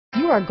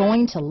are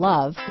going to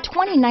love the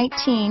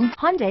 2019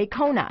 Hyundai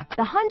Kona.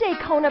 The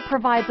Hyundai Kona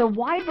provides a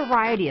wide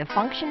variety of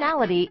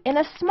functionality in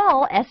a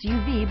small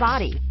SUV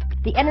body.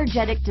 The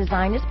energetic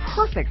design is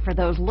perfect for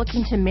those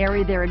looking to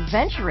marry their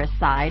adventurous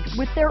side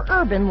with their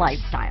urban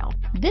lifestyle.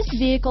 This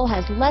vehicle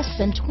has less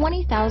than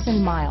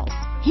 20,000 miles.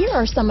 Here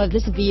are some of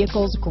this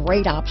vehicle's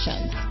great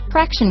options: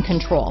 traction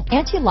control,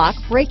 anti-lock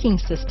braking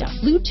system,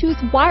 Bluetooth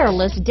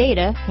wireless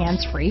data,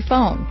 hands-free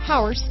phone,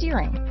 power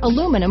steering,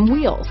 aluminum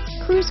wheels,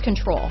 cruise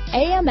control,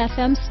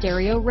 AM/FM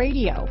stereo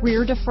radio,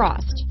 rear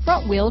defrost,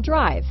 front wheel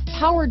drive,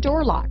 power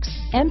door locks,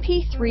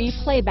 MP3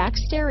 playback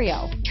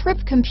stereo, trip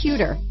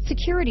computer,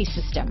 security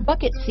system,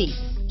 bucket seats,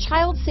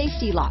 child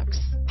safety locks,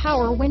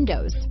 power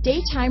windows,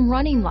 daytime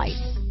running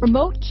lights,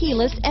 remote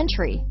keyless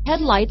entry,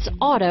 headlights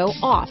auto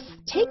off.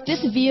 Take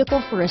this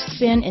vehicle for a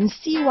spin and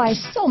see why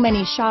so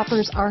many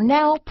shoppers are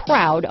now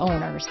proud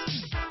owners.